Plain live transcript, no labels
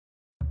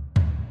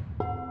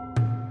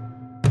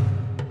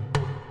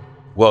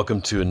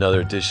Welcome to another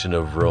edition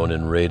of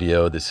Ronin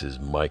Radio. This is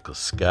Michael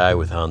Sky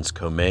with Hans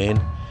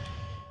Comain,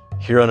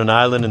 here on an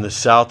island in the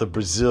south of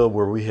Brazil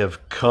where we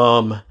have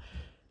come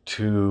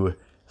to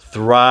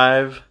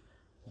thrive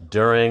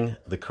during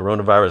the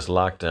coronavirus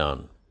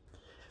lockdown.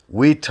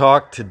 We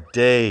talk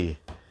today,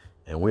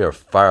 and we are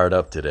fired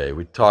up today.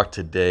 We talk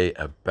today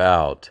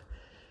about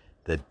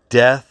the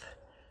death,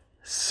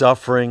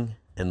 suffering,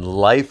 and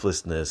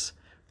lifelessness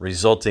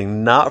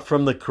resulting not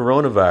from the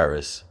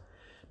coronavirus,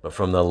 but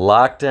from the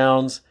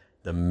lockdowns,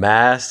 the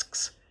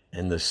masks,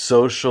 and the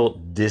social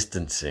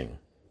distancing.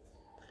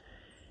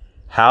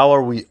 How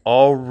are we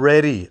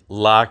already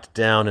locked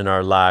down in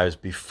our lives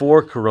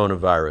before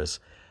coronavirus?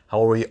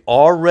 How are we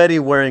already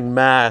wearing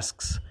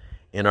masks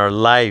in our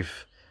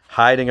life,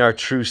 hiding our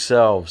true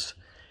selves?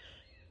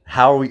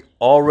 How are we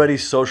already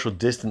social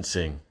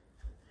distancing,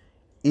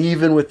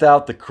 even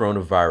without the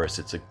coronavirus?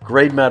 It's a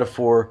great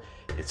metaphor.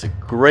 It's a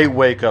great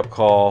wake-up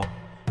call.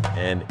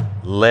 And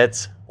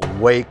let's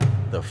wake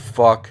the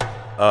fuck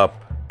up.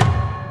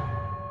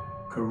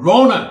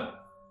 Corona.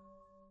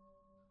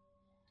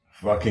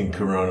 Fucking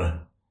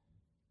Corona.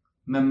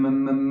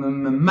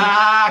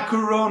 My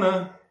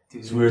Corona.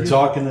 So we were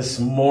talking this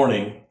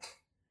morning.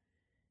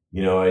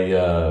 You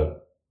know,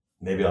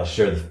 maybe I'll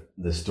share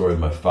the story of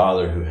my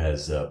father who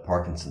has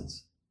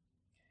Parkinson's.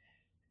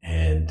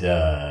 And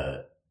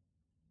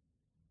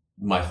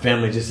my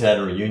family just had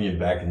a reunion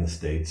back in the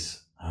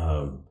States.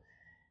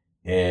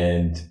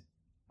 And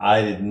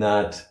I did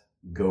not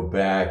go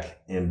back,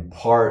 in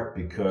part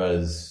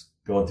because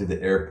going through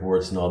the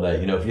airports and all that,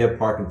 you know, if you have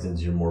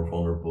Parkinson's, you're more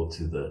vulnerable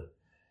to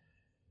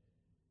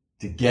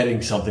getting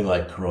something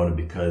like corona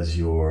because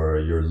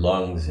your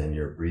lungs and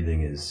your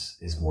breathing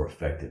is more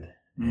affected.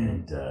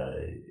 And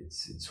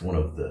it's one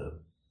of the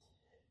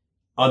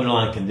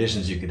underlying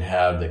conditions you could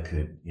have that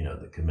could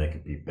make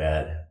it be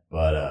bad.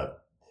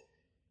 But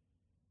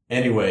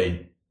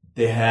anyway,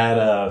 they had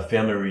a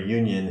family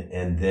reunion,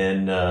 and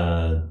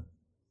then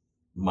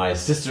my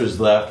sisters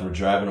left, were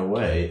driving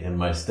away, and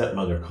my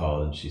stepmother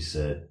called, and she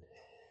said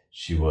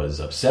she was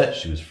upset.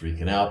 She was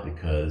freaking out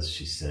because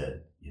she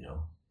said, you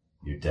know,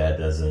 your dad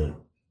doesn't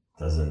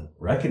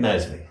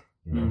recognize me.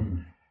 You know,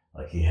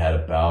 like he had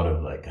a bout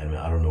of I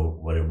don't know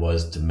what it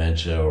was,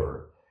 dementia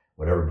or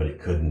whatever, but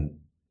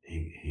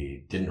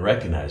he didn't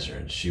recognize her,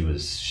 and she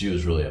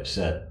was really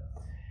upset.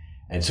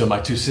 And so my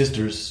two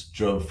sisters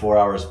drove 4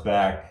 hours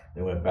back.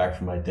 They went back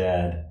for my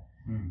dad,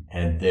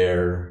 and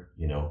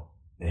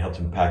they helped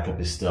him pack up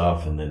his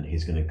stuff, and then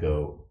they're going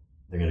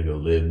to go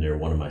live near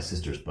one of my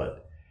sisters.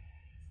 But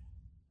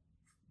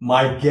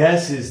my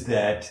guess is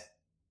that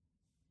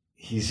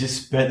he's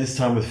just spent this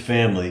time with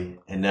family,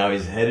 and now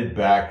he's headed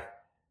back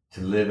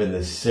to live in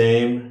the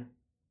same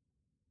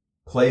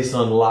place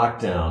on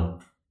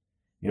lockdown.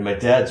 You know, my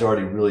dad's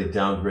already really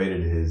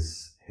downgraded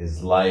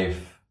his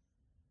life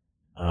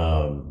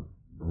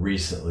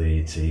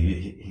recently.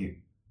 He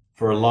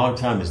for a long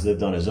time has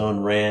lived on his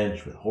own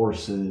ranch with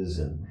horses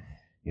and,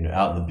 you know,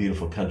 out in the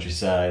beautiful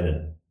countryside.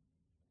 And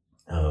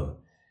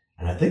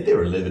I think they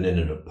were living in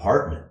an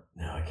apartment.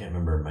 Now, I can't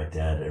remember my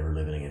dad ever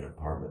living in an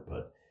apartment,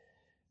 but,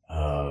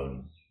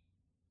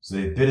 so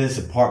they've been in this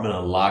apartment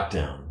on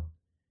lockdown.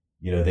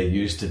 You know, they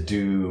used to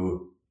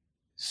do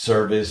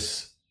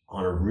service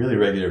on a really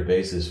regular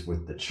basis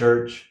with the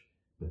church,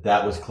 but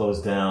that was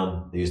closed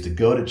down. They used to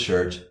go to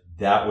church.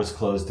 That was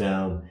closed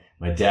down.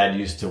 My dad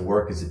used to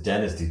work as a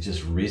dentist. He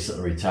just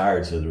recently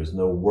retired, so there was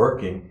no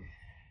working.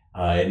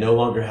 He no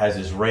longer has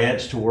his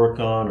ranch to work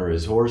on or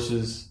his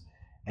horses.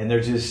 And they're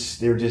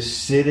just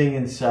sitting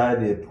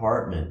inside the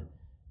apartment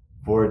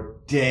for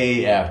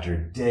day after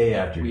day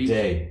after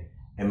day,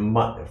 and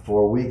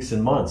for weeks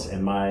and months.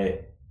 And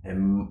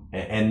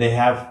they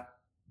have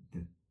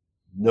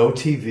no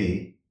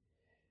TV.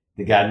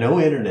 They got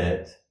no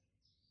internet.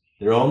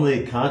 Their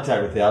only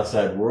contact with the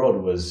outside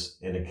world was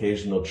an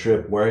occasional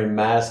trip wearing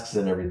masks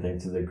and everything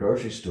to the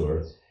grocery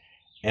store,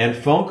 and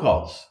phone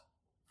calls.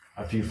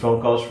 A few phone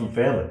calls from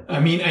family. I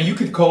mean, and you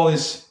could call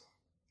this.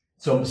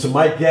 So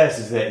my guess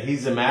is that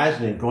he's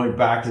imagining going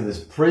back to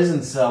this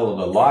prison cell of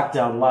a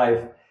lockdown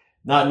life,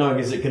 not knowing,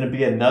 is it going to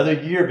be another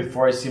year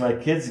before I see my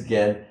kids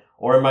again,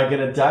 or am I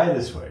going to die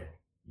this way?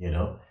 You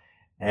know,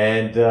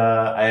 and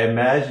I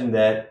imagine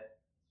that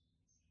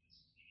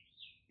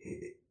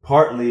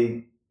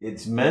partly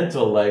it's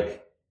mental.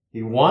 Like,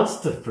 he wants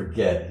to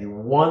forget. He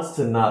wants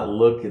to not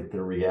look at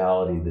the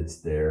reality that's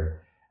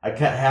there. I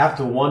have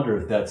to wonder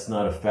if that's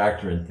not a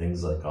factor in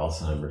things like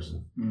Alzheimer's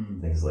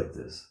and things like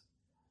this.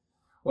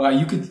 Well,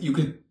 you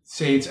could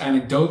say it's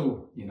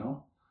anecdotal, you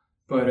know,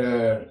 but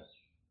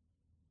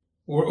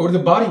or the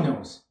body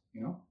knows,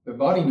 you know, the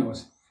body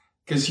knows,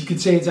 because you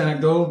could say it's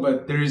anecdotal,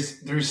 but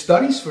there's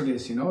studies for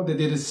this, you know. They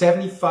did a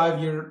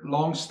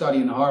 75-year-long study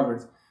in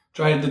Harvard,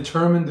 try to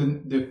determine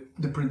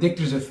the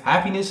predictors of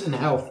happiness and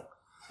health,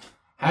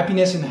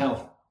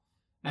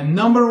 and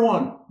number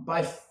one,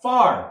 by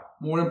far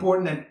more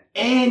important than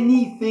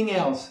anything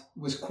else,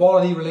 was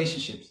quality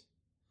relationships.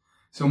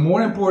 So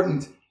more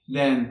important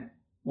than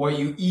what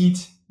you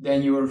eat,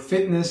 than your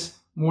fitness,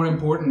 more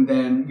important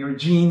than your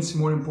genes,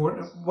 more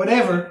important,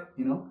 whatever,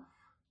 you know.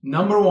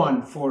 Number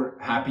one for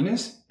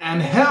happiness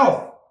and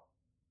health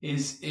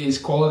is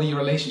quality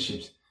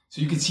relationships.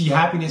 So you can see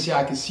happiness. Yeah,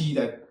 I can see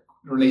that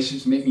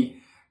relationships make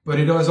me, but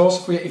it is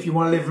also for, if you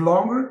want to live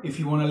longer, if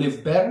you want to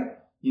live better,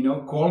 you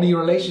know, quality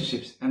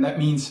relationships. And that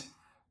means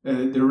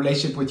the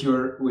relationship with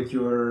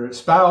your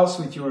spouse,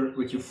 with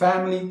your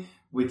family,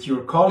 with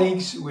your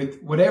colleagues,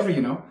 with whatever,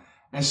 you know.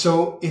 And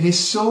so it is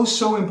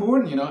so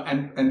important, you know,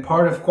 and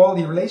part of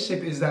quality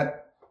relationship is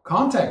that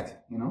contact,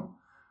 you know.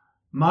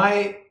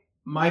 My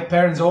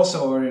parents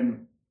also are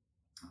in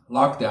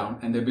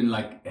lockdown, and they've been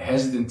like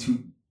hesitant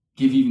to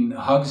give even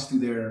hugs to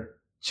their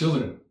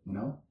children, you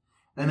know.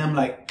 And I'm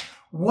like,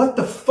 what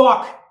the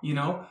fuck, you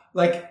know?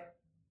 Like,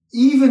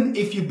 even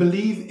if you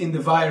believe in the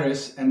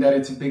virus and that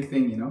it's a big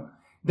thing, you know,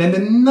 then the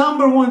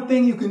number one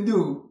thing you can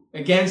do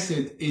against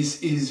it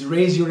is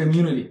raise your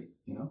immunity,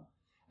 you know.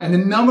 And the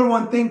number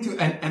one thing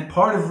and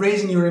part of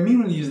raising your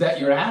immunity is that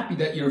you're happy,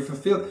 that you're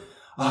fulfilled.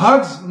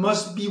 Hugs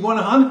must be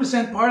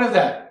 100% part of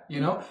that, you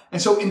know. And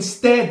so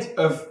instead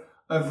of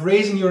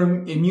raising your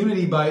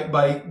immunity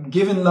by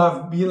giving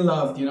love, being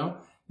loved, you know,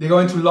 they go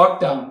into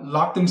lockdown,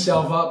 lock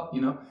themselves up,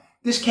 you know.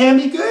 This can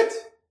be good.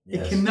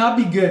 Yes. It cannot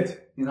be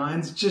good, you know. And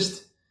it's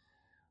just,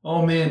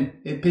 oh man,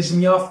 it pisses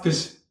me off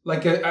because,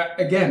 like,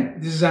 again,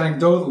 this is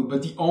anecdotal,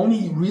 but the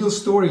only real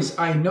stories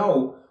I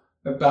know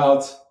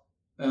about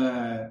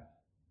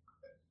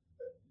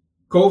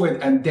COVID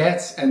and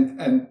deaths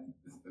and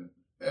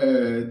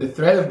the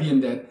threat of being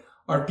dead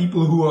are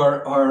people who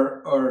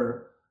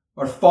are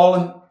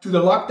fallen to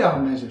the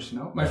lockdown measures. You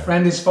know, my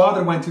friend, his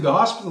father went to the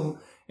hospital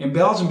in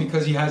Belgium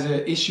because he has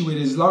an issue with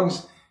his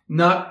lungs,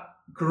 not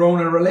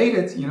corona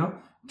related. You know,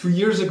 2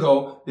 years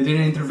ago they did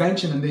an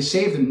intervention and they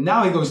saved him.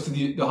 Now he goes to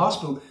the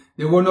hospital.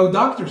 There were no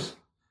doctors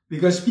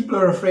because people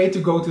are afraid to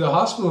go to the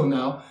hospital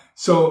now.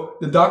 So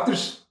the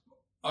doctors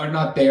are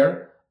not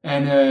there,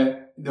 and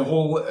the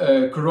whole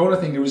corona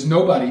thing, there was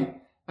nobody,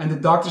 and the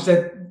doctors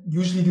that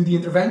usually do the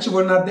intervention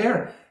were not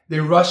there. They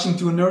rushed him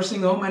to a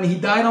nursing home and he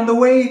died on the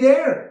way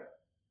there.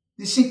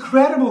 It's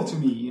incredible to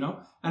me, you know.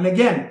 And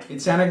again,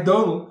 it's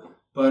anecdotal,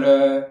 but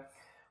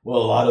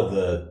well, a lot of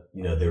the,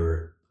 you know,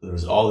 there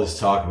was all this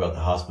talk about the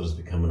hospitals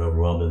becoming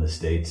overwhelmed in the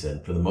States,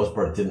 and for the most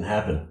part, it didn't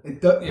happen.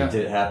 It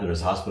didn't happen.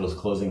 There's hospitals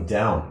closing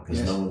down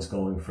because no one's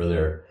going for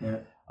their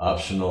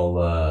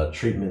optional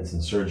treatments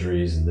and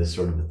surgeries and this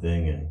sort of a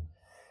thing. And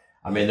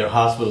I mean, their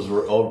hospitals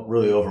were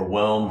really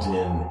overwhelmed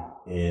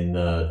in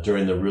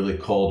during the really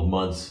cold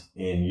months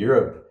in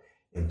Europe,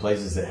 in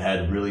places that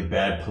had really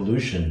bad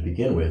pollution to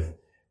begin with,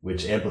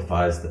 which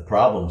amplifies the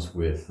problems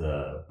with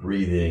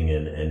breathing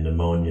and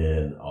pneumonia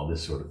and all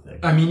this sort of thing.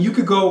 I mean, you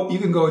can go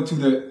into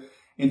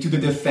the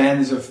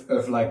defense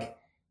of like,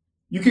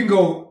 you can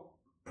go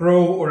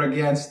pro or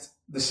against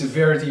the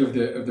severity of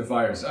the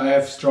virus. I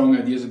have strong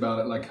ideas about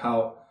it, like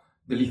how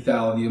the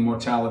lethality, the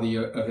mortality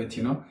of it,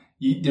 you know.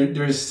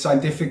 There's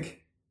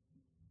scientific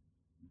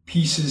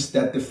pieces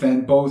that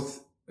defend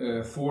both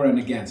for and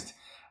against.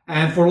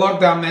 And for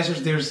lockdown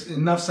measures, there's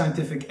enough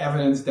scientific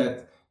evidence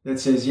that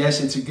says, yes,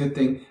 it's a good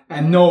thing,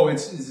 and no,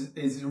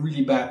 it's a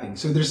really bad thing.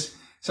 So there's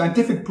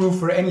scientific proof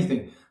for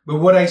anything. But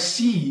what I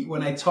see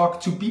when I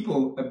talk to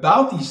people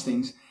about these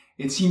things,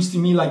 it seems to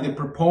me like the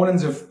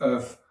proponents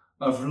of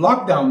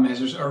lockdown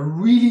measures are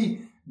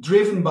really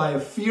driven by a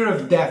fear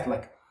of death.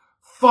 Like,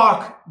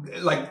 fuck,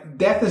 like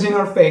death is in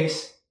our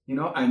face, you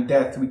know, and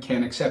death, we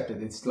can't accept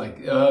it. It's like,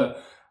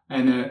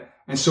 and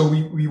so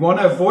we want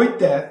to avoid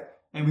death,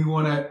 and we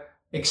want to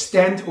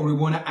extend, or we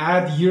want to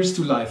add years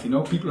to life. You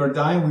know, people are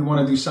dying, we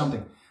want to do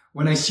something.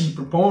 When I see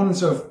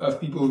proponents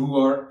of people who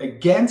are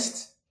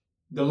against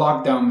the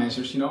lockdown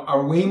measures, you know,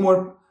 are way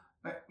more,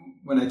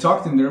 when I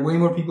talk to them, there are way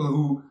more people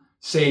who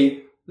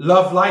say,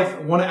 love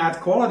life, want to add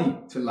quality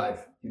to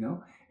life, you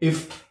know.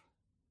 If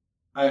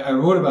I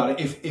wrote about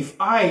it, if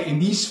I, in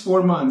these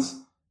 4 months,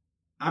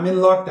 I'm in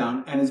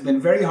lockdown and it's been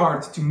very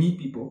hard to meet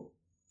people.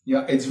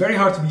 Yeah, it's very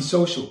hard to be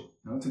social,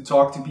 you know, to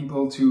talk to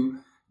people,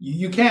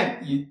 you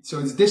can't, so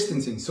it's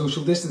distancing,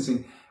 social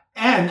distancing,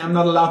 and I'm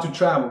not allowed to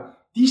travel.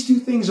 These two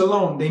things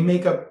alone, they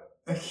make up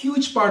a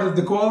huge part of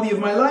the quality of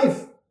my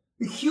life.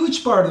 A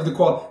huge part of the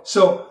quality.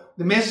 So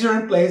the measures are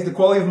in place, the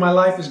quality of my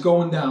life is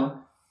going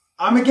down.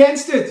 I'm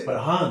against it. But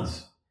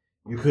Hans,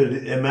 you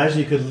could imagine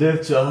you could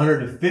live to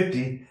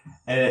 150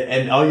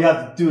 and all you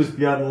have to do is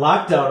be on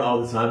lockdown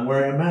all the time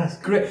wearing a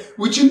mask. Great.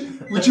 Would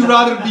you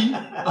rather be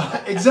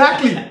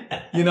exactly,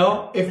 you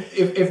know,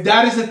 if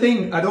that is the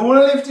thing, I don't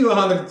want to live to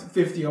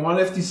 150, I want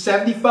to live to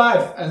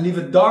 75 and live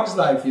a dog's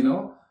life, you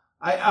know.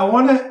 I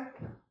want to,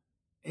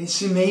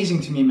 it's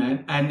amazing to me,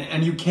 man.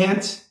 And you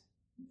can't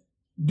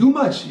do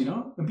much, you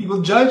know, when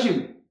people judge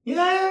you. Yeah,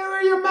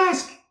 wear your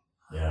mask.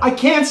 Yeah. I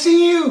can't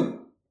see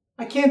you.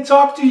 I can't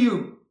talk to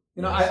you.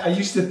 You know, I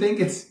used to think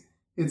it's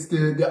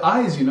the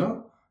eyes, you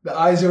know. The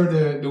eyes are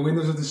the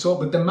windows of the soul,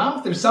 but the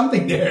mouth, there's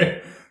something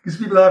there. Because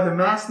people have the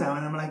mask now,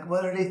 and I'm like,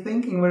 what are they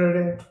thinking? What are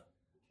they?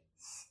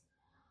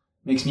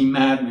 Makes me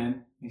mad,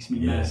 man. Makes me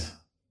mad.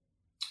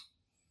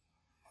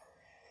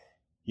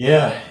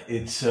 Yeah,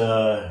 it's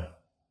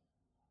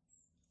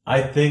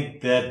I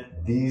think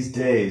that these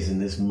days in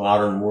this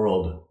modern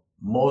world,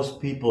 most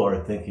people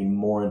are thinking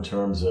more in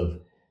terms of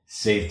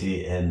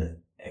safety and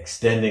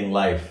extending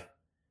life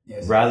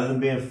Yes. rather than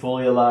being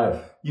fully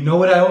alive. You know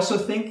what I also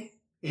think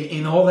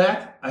in all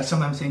that? I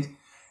sometimes think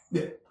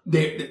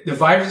the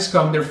viruses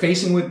come, they're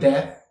facing with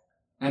death,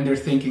 and they're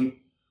thinking,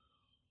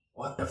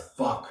 what the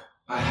fuck?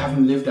 I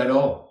haven't lived at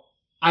all.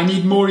 I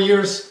need more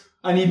years.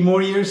 I need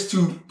more years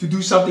to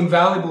do something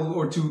valuable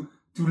or to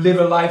live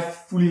a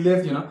life fully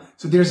lived, you know?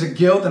 So there's a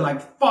guilt and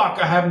like, fuck,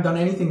 I haven't done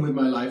anything with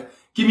my life.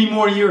 Give me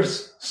more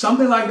years.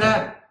 Something like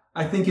that,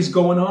 I think, is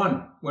going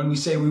on when we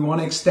say we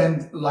want to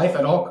extend life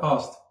at all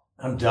costs.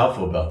 I'm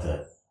doubtful about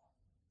that.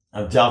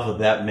 I'm doubtful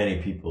that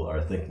many people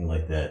are thinking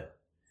like that.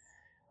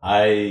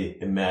 I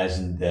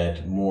imagine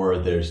that more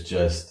there's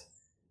just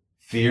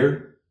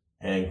fear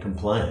and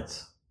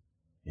compliance,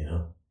 you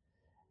know,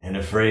 and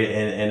afraid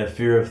and a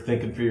fear of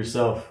thinking for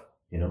yourself,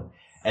 you know.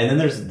 And then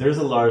there's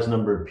a large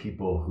number of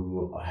people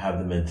who have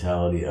the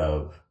mentality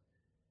of,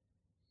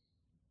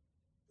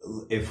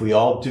 if we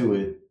all do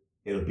it,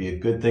 it'll be a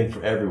good thing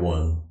for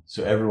everyone.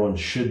 So everyone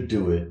should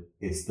do it.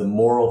 It's the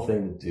moral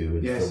thing to do.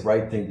 It's Yes. the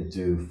right thing to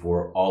do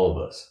for all of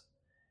us.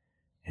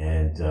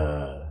 And,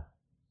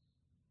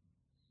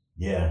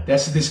 yeah.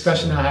 That's the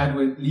discussion I had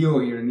with Leo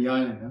here in the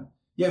island. Huh?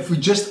 Yeah, if we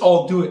just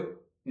all do it,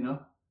 you know,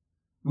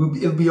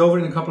 it'll be over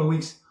in a couple of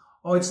weeks.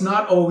 Oh, it's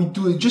not. Oh, we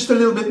do it just a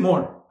little bit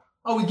more.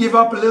 Oh, we give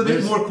up a little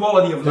bit more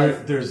quality of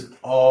life. There's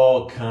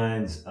all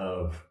kinds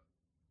of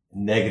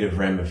negative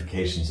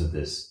ramifications of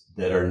this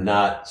that are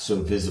not so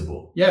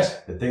visible.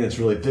 Yes. The thing that's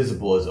really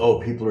visible is, oh,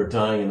 people are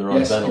dying and they're on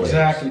Yes, ventilators.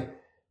 exactly.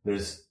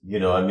 There's, you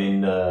know, I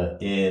mean,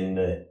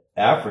 in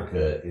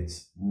Africa,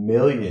 it's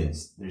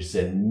millions. They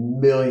said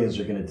millions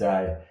are going to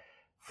die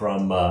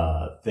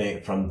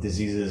from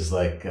diseases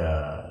like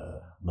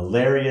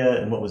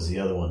malaria, and what was the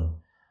other one?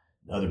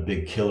 Another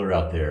big killer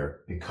out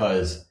there,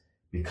 because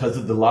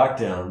of the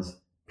lockdowns,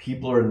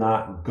 people are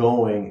not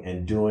going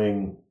and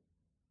doing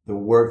the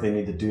work they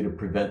need to do to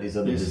prevent these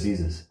other Yes.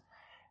 diseases.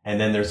 And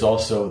then there's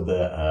also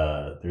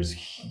there's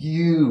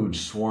huge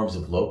swarms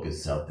of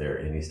locusts out there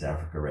in East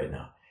Africa right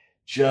now,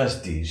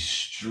 just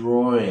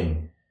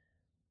destroying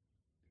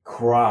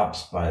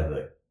crops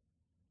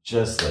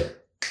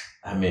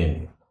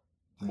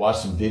watch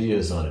some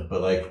videos on it.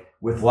 But like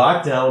with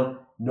lockdown,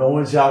 no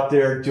one's out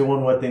there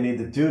doing what they need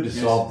to do to Yes.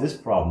 solve this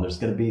problem. There's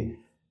going to be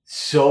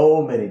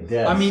so many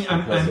deaths I mean,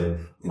 because of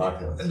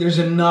lockdowns. There's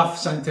enough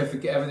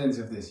scientific evidence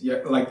of this. Yeah,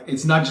 like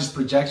it's not just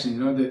projection. You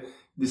know,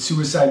 the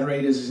suicide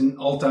rate is an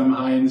all-time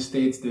high in the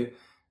States. The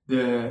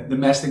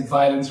domestic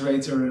violence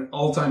rates are an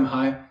all-time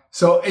high.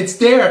 So it's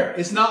there.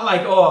 It's not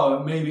like,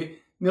 oh, maybe.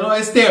 No,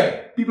 it's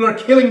there. People are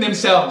killing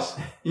themselves.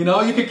 You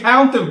know, you can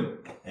count them.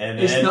 And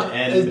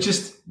It's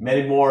just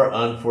many more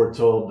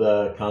unforetold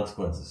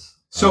consequences.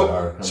 so.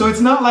 are coming. So it's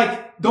not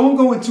like, don't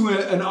go into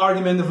an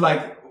argument of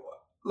like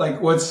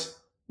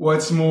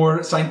what's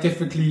more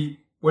scientifically,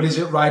 what is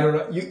it right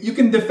or you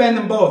can defend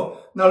them both.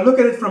 Now look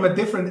at it from a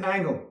different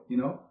angle. You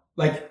know,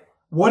 like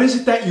what is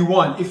it that you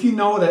want? If you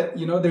know that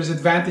there's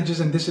advantages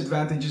and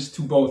disadvantages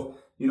to both.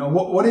 You know,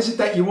 what is it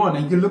that you want?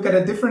 And you can look at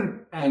a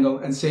different angle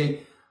and say,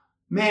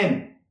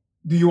 man,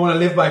 do you want to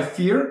live by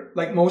fear?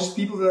 Like most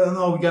people that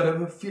no, we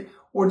gotta fear.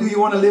 Or do you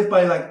want to live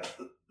by like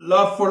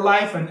love for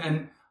life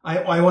and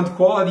I want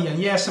quality and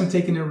yes, I'm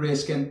taking a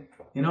risk and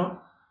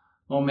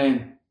oh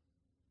man,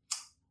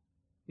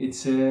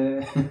 it's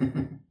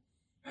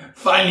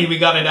finally we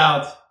got it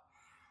out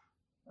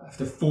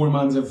after 4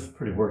 months of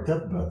pretty worked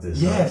up about this.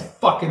 yeah, huh?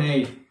 fucking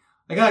A.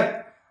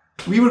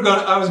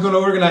 I was gonna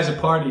organize a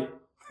party,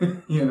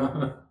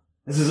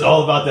 This is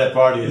all about that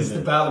party, It's isn't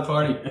the it? ballot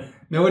party.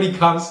 Nobody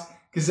comes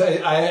because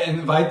I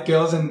invite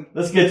girls and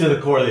Let's get to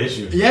the core of the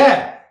issue.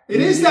 yeah. It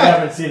is You that.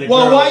 haven't seen a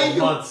Well, girl why in are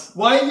you months.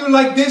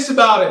 like this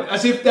about it?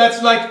 As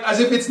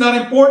if it's not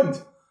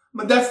important.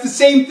 But that's the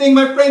same thing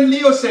my friend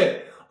Leo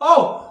said.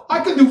 Oh, I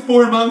can do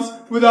 4 months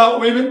without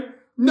women.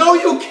 No,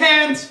 you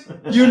can't.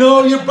 Your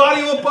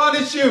body will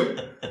punish you.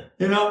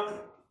 And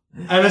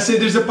I said,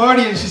 there's a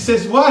party, and she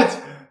says, what?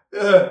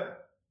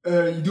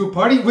 You do a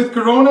party with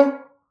Corona?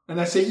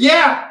 And I say,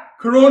 yeah,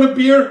 Corona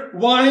beer,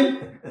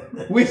 wine,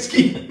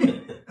 whiskey.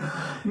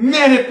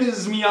 Man, it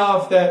pisses me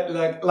off that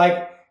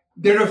like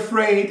they're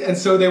afraid, and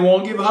so they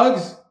won't give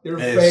hugs. They're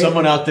Hey, afraid. if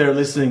someone out there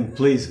listening,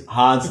 please,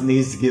 Hans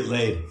needs to get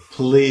laid.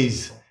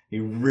 Please. He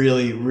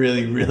really,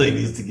 really, really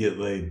needs to get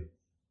laid.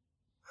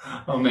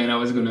 Oh man, I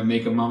was gonna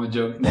make a mama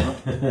joke now.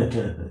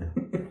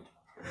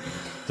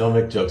 Don't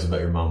make jokes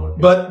about your mom.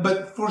 Okay?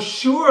 But for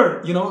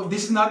sure,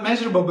 this is not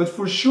measurable, but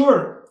for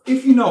sure,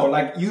 if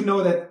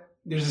that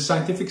there's a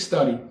scientific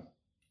study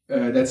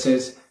that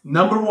says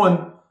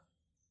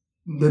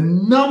the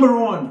number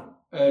one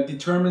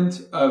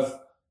determinant of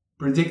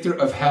predictor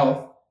of health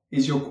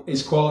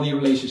is quality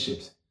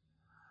relationships.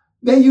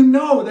 Then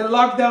that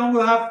lockdown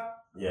will have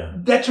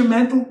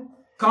detrimental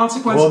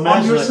consequence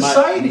on your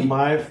society.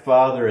 My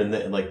father and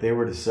they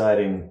were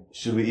deciding,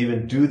 should we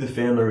even do the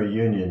family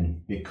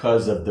reunion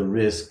because of the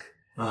risk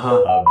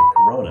of the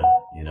corona,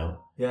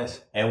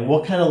 Yes. And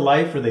what kind of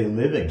life are they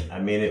living? I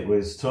mean, it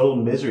was total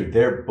misery.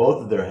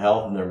 Both of their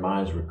health and their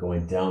minds were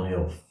going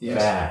downhill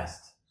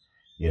fast,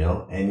 you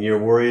know, and you're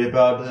worried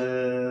about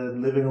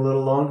living a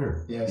little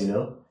longer, you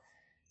know,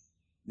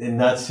 and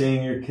not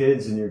seeing your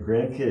kids and your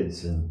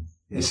grandkids. And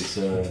it's,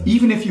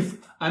 even if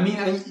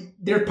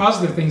there are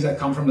positive things that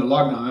come from the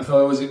lockdown. I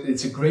thought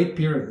it's a great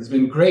period. It's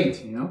been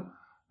great, you know,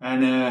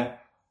 and,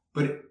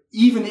 but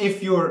even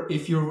if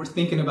you're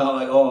thinking about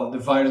like, oh, the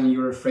virus and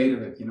you're afraid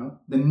of it, you know,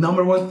 the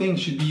number one thing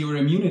should be your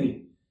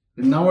immunity.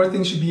 The number one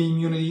thing should be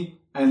immunity,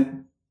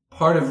 and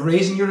part of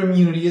raising your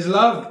immunity is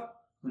love,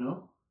 you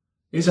know,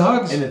 is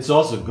hugs. And it's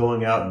also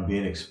going out and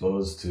being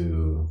exposed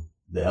to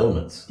the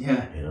elements.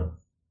 Yeah. You know.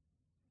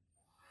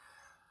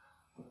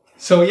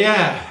 So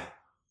yeah,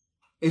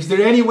 is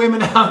there any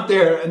women out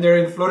there and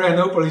they're in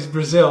Florianopolis,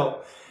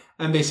 Brazil,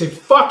 and they say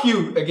fuck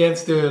you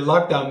against the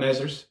lockdown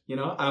measures? You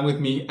know, I'm with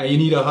me, and you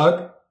need a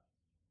hug.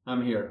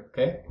 I'm here,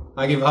 okay?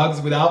 I give hugs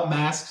without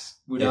masks.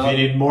 If you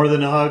need more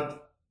than a hug.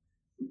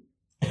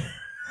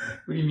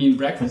 What do you mean,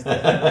 breakfast?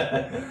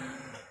 Yes.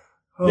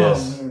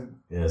 Man.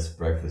 Yes,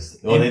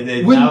 breakfast. Well,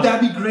 wouldn't that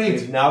be great?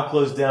 They've now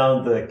closed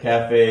down the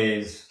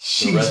cafes,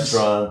 the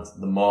restaurant,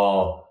 the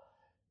mall.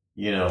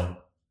 You know,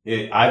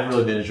 I've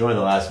really been enjoying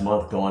the last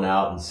month going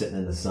out and sitting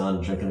in the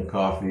sun, drinking a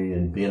coffee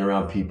and being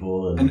around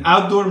people. And an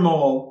outdoor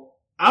mall,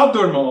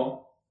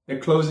 they're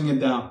closing it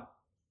down.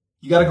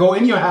 You got to go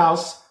in your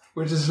house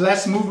where there's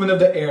less movement of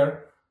the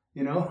air,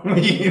 you know,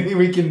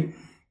 we can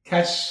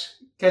catch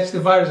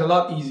the virus a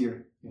lot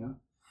easier, you know.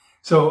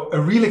 So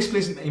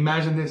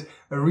imagine this,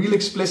 a real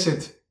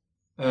explicit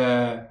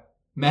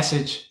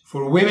message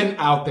for women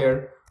out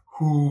there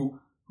who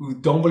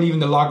don't believe in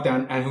the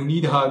lockdown and who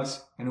need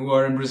hugs and who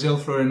are in Brazil,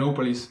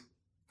 Florianopolis.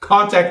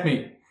 Contact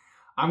me.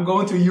 I'm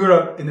going to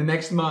Europe in the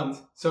next month.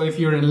 So if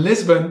you're in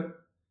Lisbon,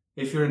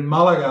 if you're in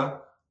Malaga,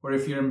 or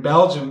if you're in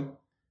Belgium,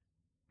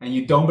 and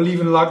you don't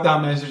believe in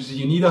lockdown measures,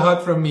 you need a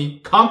hug from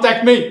me,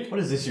 contact me. What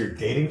is this, your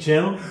dating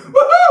channel?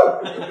 Woohoo!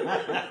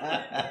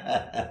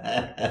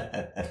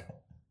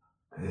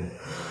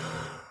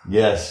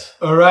 Yes.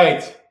 All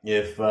right.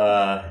 If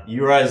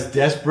you're as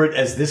desperate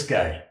as this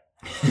guy,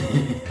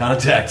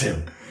 contact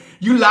him.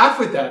 You laugh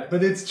at that,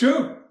 but it's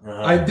true.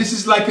 This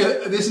is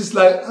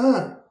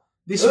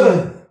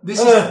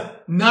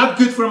not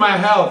good for my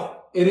health.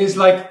 It is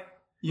like,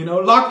 you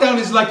know, lockdown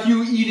is like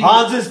you eating.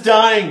 Hans is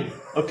dying,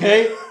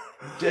 okay?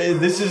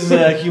 This is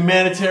a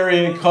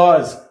humanitarian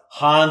cause.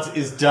 Hans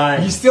is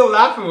dying. He's still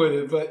laughing with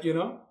it, but you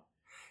know,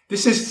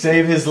 this is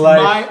save his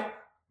life.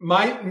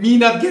 Me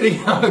not getting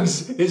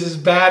hugs is as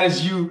bad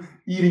as you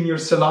eating your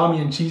salami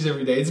and cheese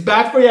every day. It's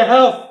bad for your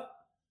health.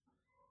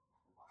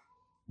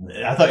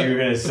 I thought you were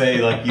going to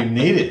say like you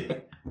need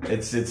it.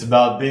 It's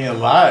about being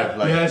alive,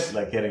 like yes.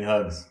 Like getting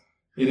hugs.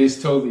 It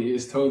is totally.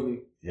 It's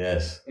totally.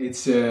 Yes.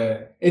 It's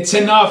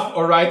enough.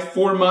 All right,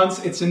 4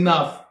 months. It's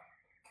enough.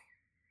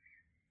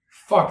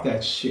 Fuck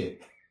that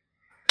shit.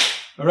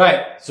 All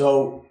right.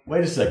 So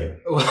wait a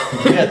second.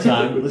 We got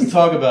time. Let's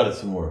talk about it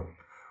some more.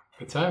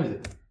 What time is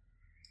it?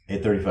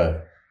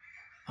 8:35.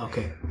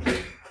 Okay.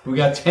 We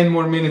got 10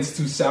 more minutes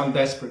to sound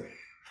desperate.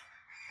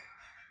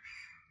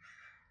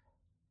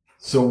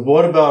 So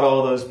what about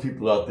all those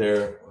people out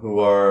there who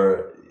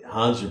are,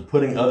 Hans, you're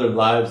putting other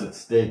lives at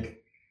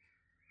stake.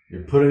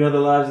 You're putting other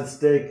lives at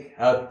stake.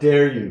 How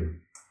dare you?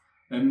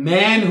 A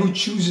man who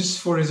chooses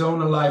for his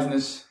own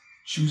aliveness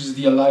chooses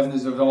the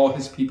aliveness of all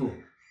his people.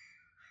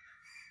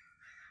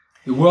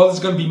 The world is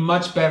going to be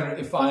much better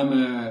if I'm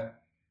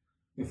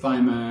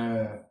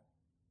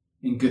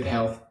in good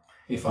health.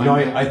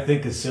 I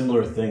think a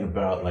similar thing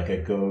about, like, I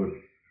go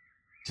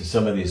to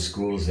some of these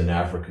schools in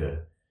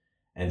Africa,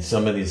 and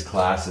some of these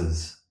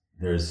classes,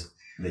 you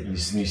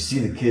see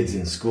the kids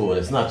in school, and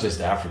it's not just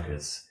Africa,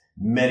 it's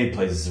many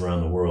places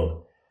around the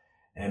world,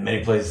 and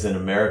many places in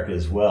America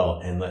as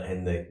well, and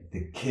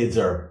the kids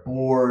are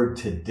bored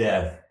to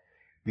death,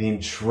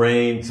 being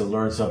trained to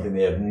learn something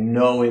they have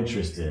no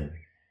interest in,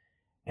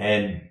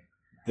 and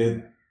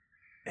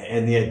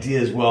the idea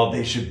is, well,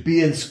 they should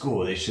be in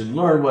school, they should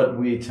learn what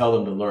we tell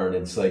them to learn.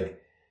 It's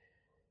like,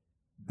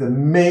 the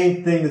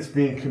main thing that's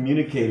being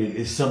communicated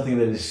is something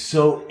that is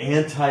so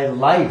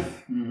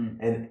anti-life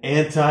and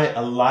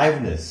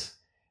anti-aliveness.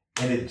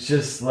 And it's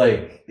just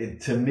like,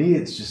 to me,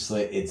 it's just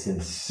like, it's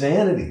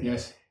insanity.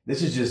 Yes.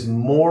 This is just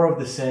more of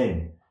the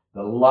same.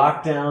 The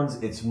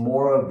lockdowns, it's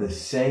more of the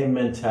same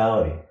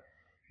mentality.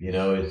 You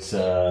know, it's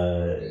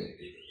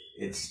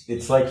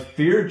like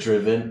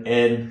fear-driven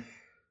and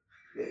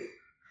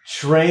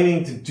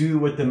training to do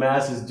what the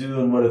masses do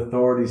and what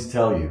authorities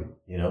tell you,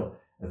 you know.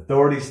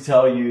 Authorities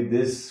tell you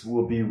this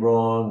will be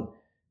wrong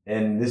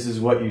and this is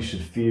what you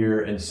should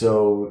fear. And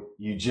so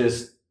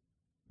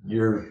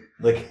you're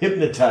like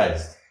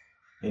hypnotized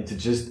into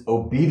just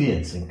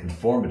obedience and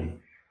conformity.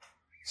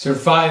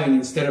 Surviving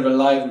instead of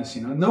aliveness,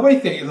 you know. Nobody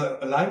thinks,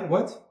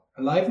 what?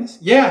 Aliveness?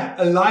 Yeah,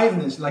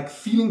 aliveness, like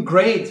feeling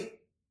great,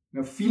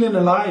 you know, feeling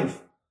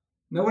alive.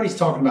 Nobody's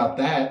talking about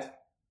that.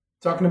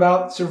 Talking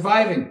about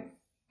surviving,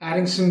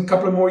 adding some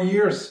couple of more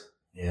years.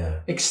 Yeah.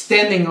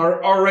 Extending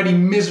our already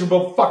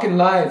miserable fucking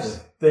lives.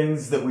 The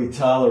things that we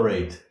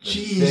tolerate.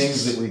 The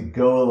things that we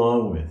go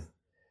along with.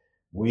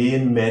 We,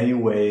 in many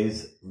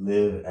ways,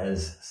 live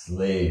as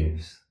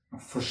slaves.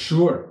 For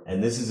sure.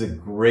 And this is a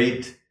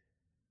great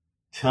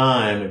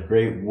time, a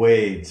great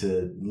way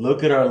to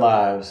look at our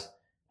lives,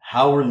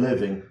 how we're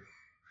living,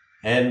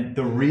 and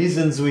the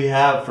reasons we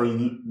have for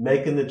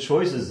making the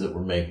choices that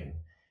we're making.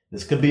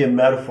 This could be a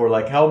metaphor,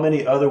 like how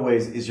many other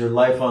ways is your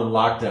life on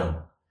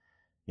lockdown?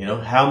 You know,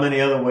 how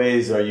many other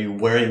ways are you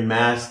wearing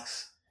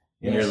masks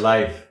in your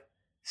life,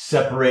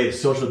 separate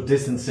social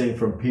distancing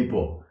from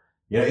people?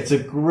 You know, it's a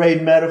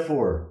great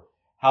metaphor.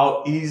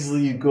 How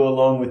easily you go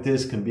along with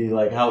this can be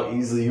like how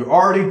easily you're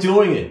already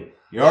doing it.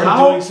 You're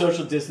already doing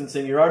social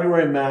distancing. You're already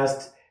wearing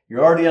masks.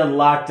 You're already on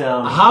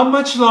lockdown. How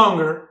much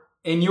longer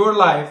in your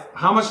life,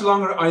 how much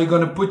longer are you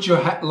going to put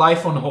your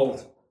life on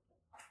hold?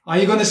 Are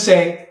you going to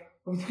say,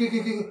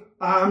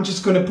 I'm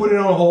just going to put it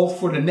on hold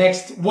for the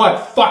next,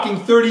 fucking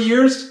 30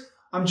 years?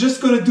 I'm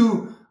just going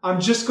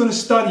to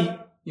study,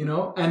 you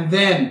know, and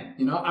then,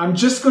 you know, I'm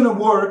just going to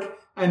work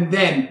and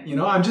then, you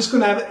know, I'm just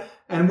going to have it.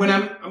 And when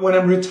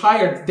I'm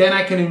retired, then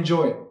I can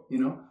enjoy it, you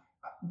know.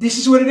 This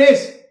is what it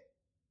is.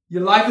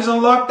 Your life is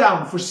on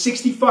lockdown for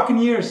 60 fucking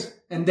years.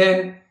 And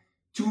then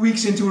 2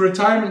 weeks into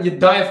retirement, you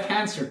die of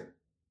cancer.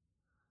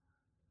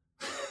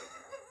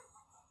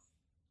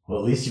 Well,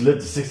 at least you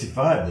lived to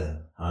 65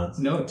 then, Hans.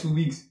 No, 2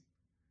 weeks.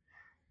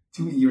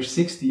 You're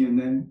 60 and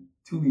then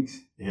 2 weeks.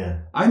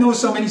 Yeah. I know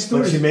so many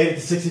stories. But you made it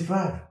to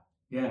 65.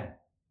 Yeah.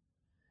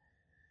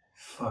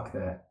 Fuck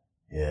that.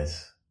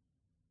 Yes.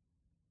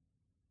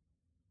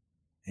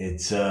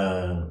 It's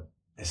a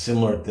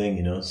similar thing,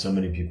 you know, so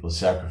many people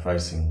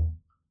sacrificing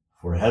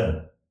for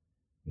heaven,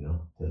 you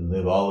know, to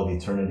live all of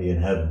eternity in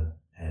heaven.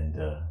 And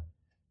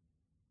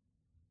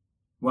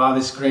wow,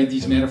 this is great,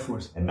 these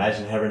metaphors.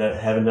 Imagine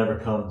heaven never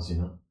comes, you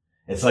know.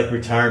 It's like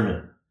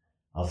retirement.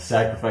 I'll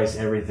sacrifice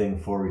everything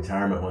for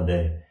retirement one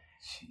day.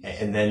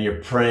 Jeez. And then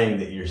you're praying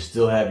that you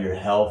still have your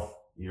health,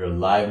 your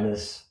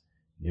aliveness,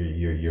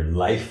 your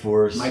life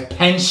force. My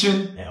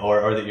pension.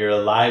 Or that you're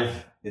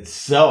alive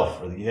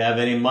itself, or that you have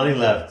any money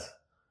left.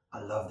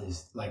 I love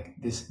this. Like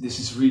this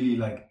is really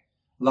like,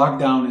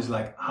 lockdown is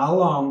like, how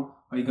long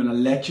are you going to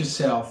let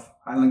yourself,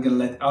 how long are you going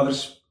to let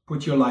others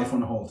put your life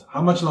on hold?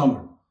 How much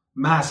longer?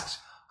 Masks.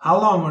 How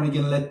long are you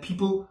going to let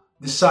people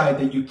decide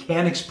that you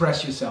can't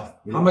express yourself?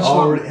 How much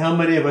longer? How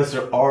many of us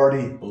are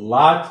already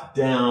locked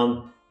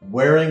down,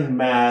 wearing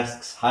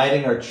masks,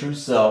 hiding our true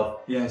self,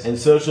 and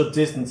social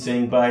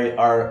distancing by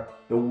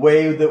the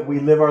way that we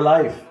live our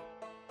life?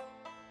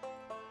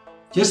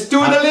 Just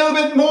do it a little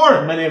bit more.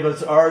 How many of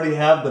us already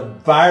have the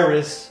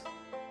virus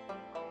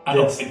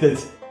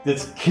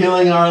that's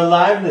killing our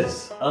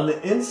aliveness on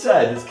the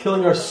inside, that's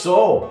killing our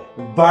soul?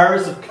 The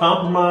virus of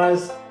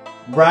compromise,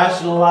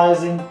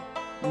 rationalizing,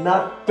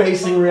 not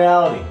facing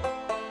reality.